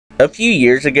A few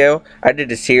years ago, I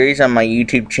did a series on my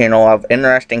YouTube channel of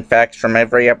interesting facts from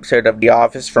every episode of The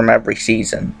Office from every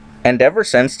season. And ever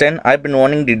since then, I've been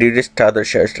wanting to do this to other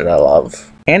shows that I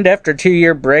love. And after a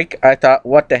 2-year break, I thought,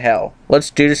 what the hell,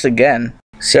 let's do this again.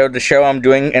 So the show I'm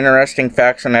doing interesting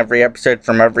facts on every episode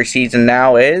from every season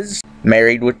now is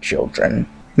Married with Children.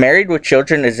 Married with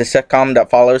Children is a sitcom that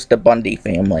follows the Bundy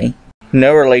family.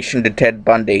 No relation to Ted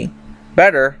Bundy.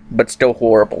 Better, but still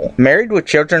horrible. Married with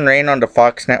Children ran on the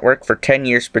Fox network for 10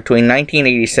 years between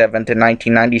 1987 to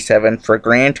 1997 for a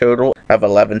grand total of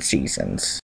 11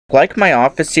 seasons. Like my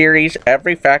Office series,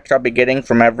 every fact I'll be getting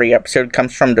from every episode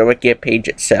comes from the Wiki page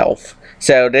itself.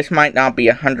 So this might not be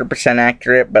 100%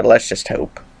 accurate, but let's just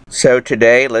hope. So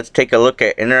today, let's take a look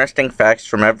at interesting facts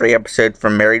from every episode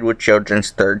from Married with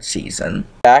Children's 3rd season.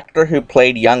 The actor who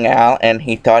played young Al and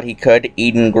He Thought He Could,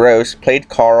 Eden Gross, played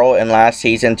Carl in last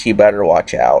season's You Better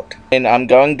Watch Out. In I'm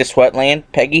Going to Sweatland,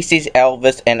 Peggy sees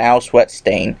Elvis and Al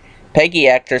Sweatstain. Peggy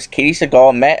actress Katie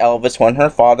Sagal met Elvis when her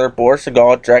father, Boris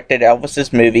Sagal, directed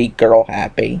Elvis's movie, Girl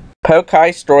Happy.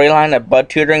 Pokeye's storyline of Bud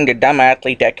tutoring the dumb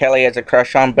athlete that Kelly has a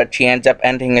crush on but she ends up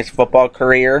ending his football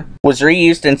career was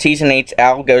reused in Season 8's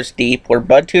Al Goes Deep, where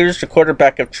Bud tutors the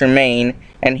quarterback of Tremaine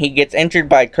and he gets injured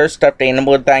by a cursed stuffed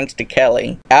animal thanks to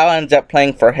Kelly. Al ends up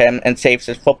playing for him and saves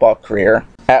his football career.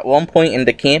 At one point in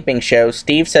the camping show,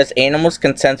 Steve says animals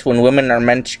can sense when women are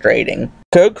menstruating.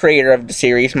 Co-creator of the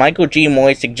series, Michael G.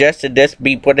 Moy, suggested this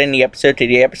be put in the episode to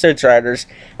the episode's writers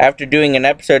after doing an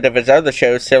episode of his other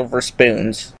show, Silver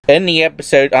Spoons. In the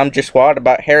episode I'm Just Wild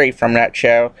about Harry from that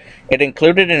show, it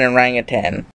included an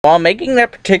orangutan. While making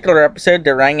that particular episode,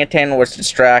 the orangutan was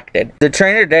distracted. The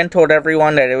trainer then told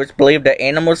everyone that it was believed that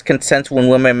animals can sense when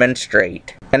women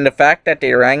menstruate. And the fact that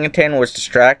the orangutan was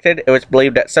distracted, it was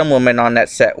believed that some women on that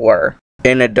set were.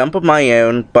 In A Dump of My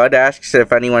Own, Bud asks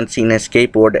if anyone's seen his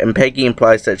skateboard, and Peggy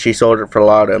implies that she sold it for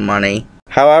lotto money.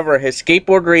 However, his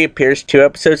skateboard reappears 2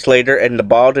 episodes later in The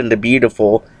Bald and the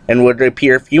Beautiful, and would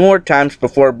appear a few more times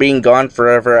before being gone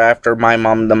forever after My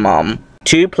Mom the Mom.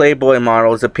 2 Playboy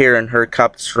models appear in Her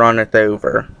Cups Runneth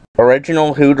Over.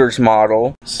 Original Hooters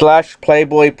model /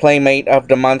 Playboy Playmate of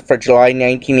the Month for July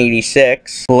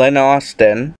 1986, Lynn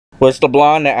Austin, was the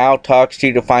blonde that Al talks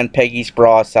to find Peggy's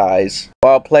bra size.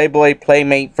 While Playboy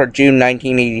Playmate for June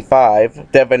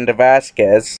 1985, Devin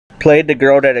DeVasquez, played the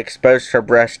girl that exposed her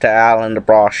breast to Al in the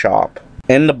bra shop.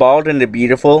 In The Bald and the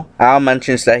Beautiful, Al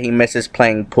mentions that he misses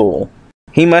playing pool.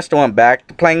 He must have went back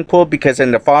to playing pool because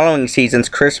in the following season's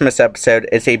Christmas episode,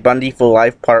 It's a Bundy for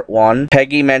Life Part 1,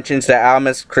 Peggy mentions that Al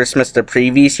missed Christmas the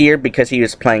previous year because he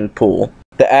was playing pool.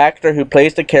 The actor who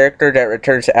plays the character that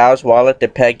returns Al's wallet to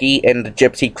Peggy in The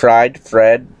Gypsy Cried,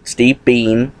 Fred, Steve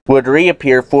Bean, would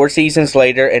reappear 4 seasons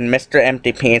later in Mr.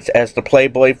 Empty Pants as the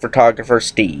Playboy photographer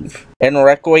Steve. In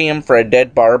Requiem for a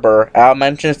Dead Barber, Al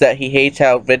mentions that he hates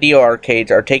how video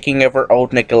arcades are taking over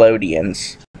old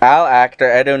Nickelodeons. Al actor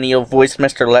Ed O'Neill voiced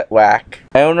Mr. Litwack.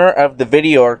 Owner of the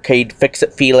video arcade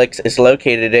Fix-It Felix is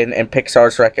located in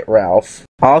Pixar's Wreck-It Ralph.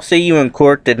 I'll See You in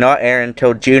Court did not air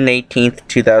until June 18,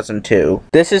 2002.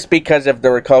 This is because of the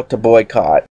Ricolta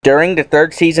boycott. During the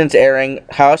 3rd season's airing,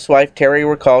 housewife Terry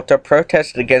Ricolta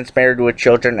protested against Married with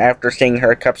Children after seeing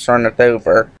Her Cups Runneth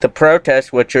Over. The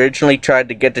protest, which originally tried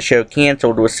to get the show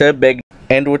cancelled, was so big,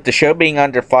 and with the show being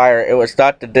under fire, it was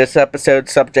thought that this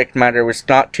episode's subject matter was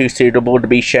not too suitable to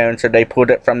be shown, so they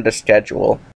pulled it from the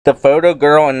schedule. The photo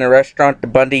girl in the restaurant the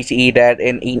Bundys eat at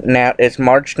and Eaten Out is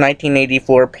March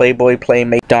 1984 Playboy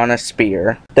Playmate Donna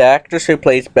Spear. The actress who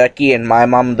plays Becky in My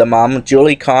Mom the Mom,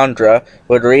 Julie Condra,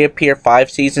 would reappear 5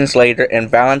 seasons later in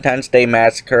Valentine's Day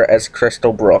Massacre as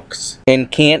Crystal Brooks. In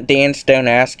Can't Dance, Don't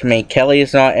Ask Me, Kelly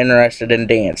is not interested in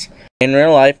dance. In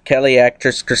real life, Kelly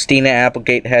actress Christina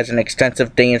Applegate has an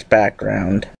extensive dance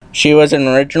background. She was an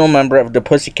original member of the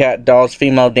Pussycat Dolls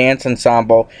female dance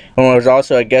ensemble and was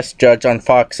also a guest judge on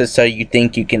Fox's So You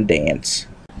Think You Can Dance.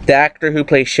 The actor who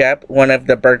plays Shep, one of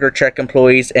the Burger Check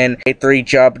employees in A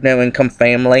 3-Job No Income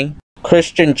Family,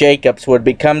 Christian Jacobs, would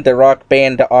become the rock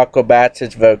band The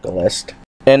Aquabats' vocalist.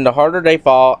 In The Harder They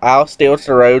Fall, Al steals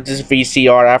the Rhodes'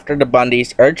 VCR after the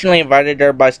Bundys, urgently invited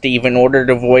there by Steve in order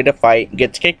to avoid a fight,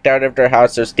 gets kicked out of their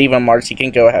house so Steve and Marcy can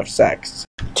go have sex.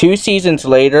 2 seasons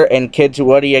later, in Kids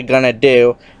What Ya Gonna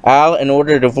Do, Al, in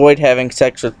order to avoid having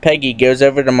sex with Peggy, goes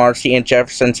over to Marcy and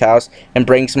Jefferson's house and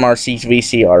brings Marcy's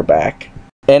VCR back.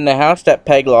 In The House That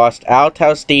Peg Lost, Al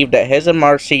tells Steve that his and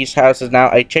Marcy's house is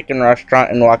now a chicken restaurant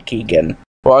in Waukegan.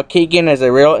 Waukegan is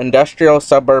a real industrial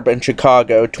suburb in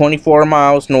Chicago, 24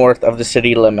 miles north of the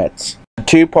city limits. The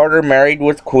 2-parter Married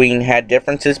with Queen had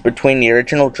differences between the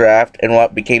original draft and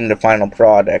what became the final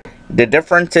product. The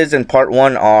differences in Part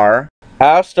 1 are: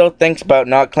 Al still thinks about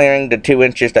not clearing the 2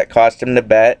 inches that cost him the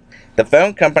bet, the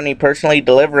phone company personally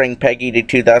delivering Peggy the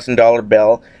 $2,000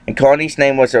 bill, and Connie's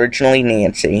name was originally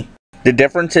Nancy. The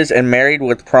differences in Married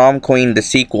with Prom Queen the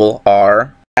sequel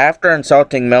are: after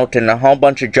insulting Milton, a whole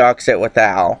bunch of jocks sit with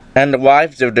Al, and the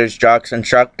wives of those jocks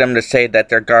instruct them to say that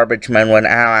they're garbage men when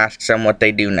Al asks them what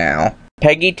they do now.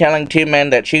 Peggy telling 2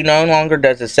 men that she no longer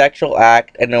does a sexual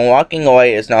act and then walking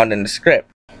away is not in the script.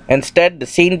 Instead, the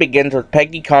scene begins with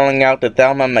Peggy calling out to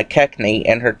Thelma McKechnie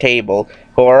and her table,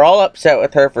 who are all upset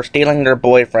with her for stealing their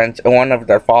boyfriends and one of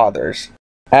their fathers.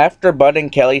 After Bud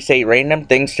and Kelly say random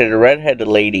things to the redheaded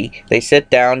lady, they sit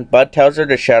down. Bud tells her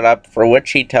to shut up, for which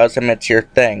she tells him it's your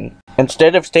thing.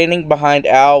 Instead of standing behind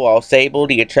Al while Sable,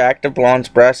 the attractive blonde's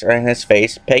breasts are in his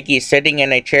face, Peggy is sitting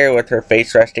in a chair with her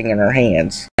face resting in her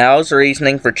hands. Al's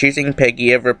reasoning for choosing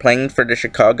Peggy over playing for the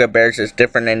Chicago Bears is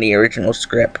different in the original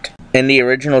script. In the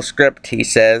original script, he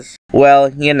says, "Well,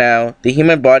 you know, the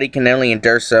human body can only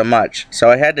endure so much, so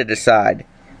I had to decide.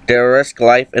 Do I risk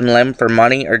life and limb for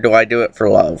money, or do I do it for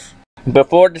love?"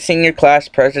 Before the senior class,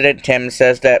 President Tim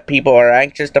says that people are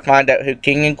anxious to find out who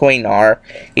King and Queen are.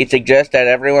 He suggests that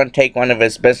everyone take one of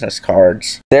his business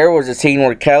cards. There was a scene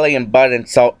where Kelly and Bud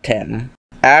insult Tim,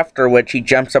 after which he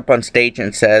jumps up on stage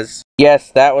and says,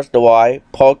 "Yes, that was the why."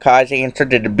 Paul Kaiser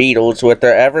answered to the Beatles with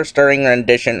their ever-stirring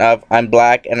rendition of "I'm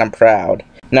Black and I'm Proud."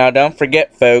 Now don't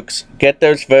forget, folks, get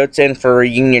those votes in for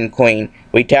Reunion Queen.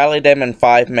 We tallied them in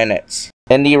 5 minutes.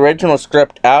 In the original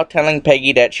script, Al telling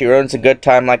Peggy that she ruins a good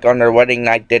time like on their wedding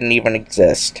night didn't even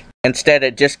exist. Instead,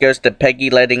 it just goes to Peggy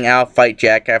letting Al fight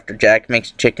Jack after Jack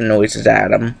makes chicken noises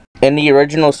at him. In the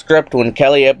original script, when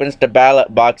Kelly opens the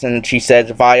ballot box and she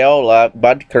says Viola,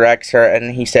 Bud corrects her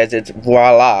and he says it's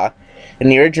voila. In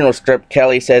the original script,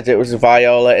 Kelly says it was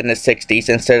Viola in the 60s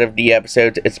instead of the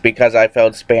episodes "It's Because I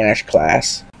Failed Spanish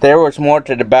Class." There was more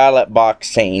to the ballot box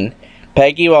scene.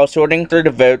 Peggy, while sorting through the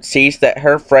votes, sees that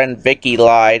her friend Vicky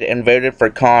lied and voted for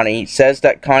Connie, says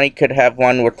that Connie could have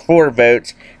won with 4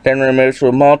 votes, then removes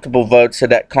with multiple votes so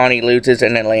that Connie loses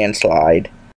in a landslide.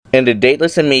 In The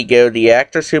Dateless Amigo, the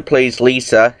actress who plays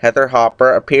Lisa, Heather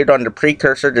Hopper, appeared on the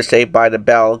precursor to Saved by the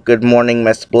Bell, Good Morning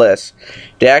Miss Bliss.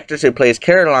 The actress who plays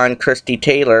Caroline, Christy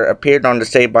Taylor, appeared on the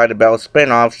Saved by the Bell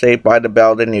spin-off, Saved by the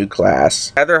Bell The New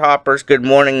Class. Heather Hopper's Good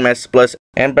Morning Miss Bliss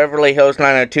and Beverly Hills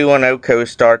 90210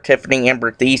 co-star Tiffany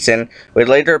Amber Thiessen would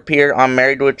later appear on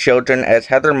Married with Children as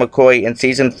Heather McCoy in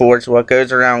Season 4's What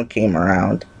Goes Around Came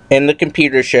Around. In the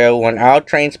computer show, when Al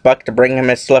trains Buck to bring him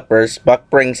his slippers, Buck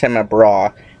brings him a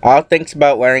bra. Al thinks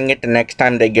about wearing it the next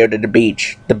time they go to the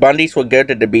beach. The Bundys will go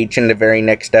to the beach in the very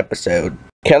next episode.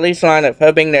 Kelly's line of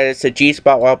hoping that it's a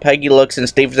G-spot while Peggy looks in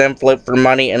Steve's envelope for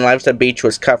money and Life's a Beach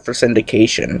was cut for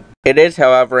syndication. It is,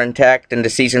 however, intact in the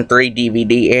Season 3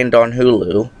 DVD and on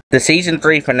Hulu. The Season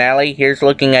 3 finale, Here's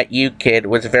Looking at You Kid,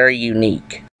 was very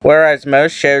unique. Whereas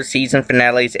most shows' season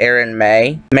finales air in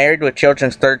May, Married with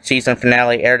Children's 3rd season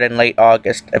finale aired in late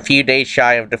August, a few days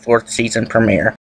shy of the 4th season premiere.